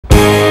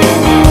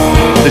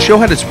show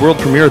had its world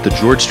premiere at the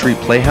George Street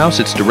Playhouse.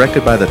 It's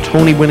directed by the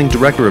Tony-winning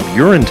director of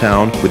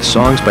Urinetown, with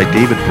songs by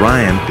David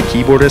Bryan, the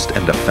keyboardist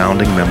and a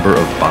founding member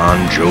of Bon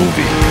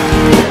Jovi.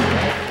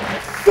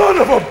 Son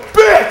of a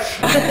bitch!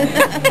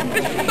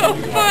 So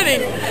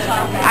funny.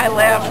 I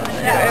laughed.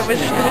 It was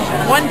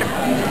wonderful.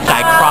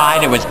 I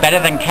cried. It was better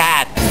than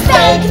Cats.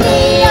 Thank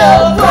me,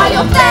 oh,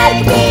 Royal,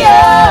 thank me,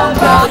 oh,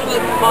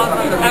 It was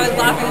awesome. I was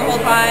laughing the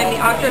whole time. The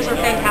actors were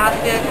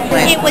fantastic.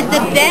 It was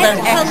the best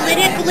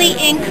politically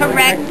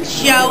incorrect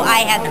show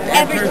I have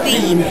ever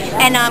seen,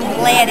 and I'm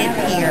glad it's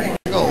here.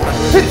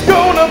 It's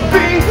gonna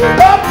be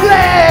a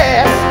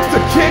blast to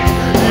kick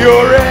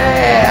your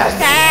ass!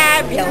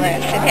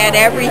 Fabulous. It had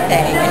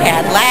everything. It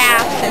had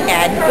laughs, it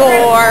had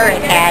gore,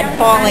 it had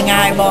falling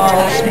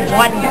eyeballs.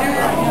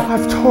 Wonderful.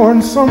 I've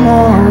torn some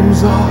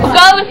arms off.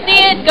 Go see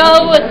it,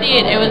 go see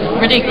it. It was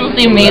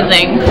ridiculously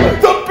amazing.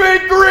 The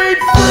big green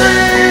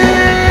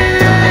freak!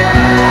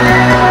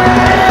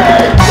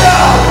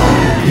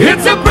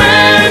 It's a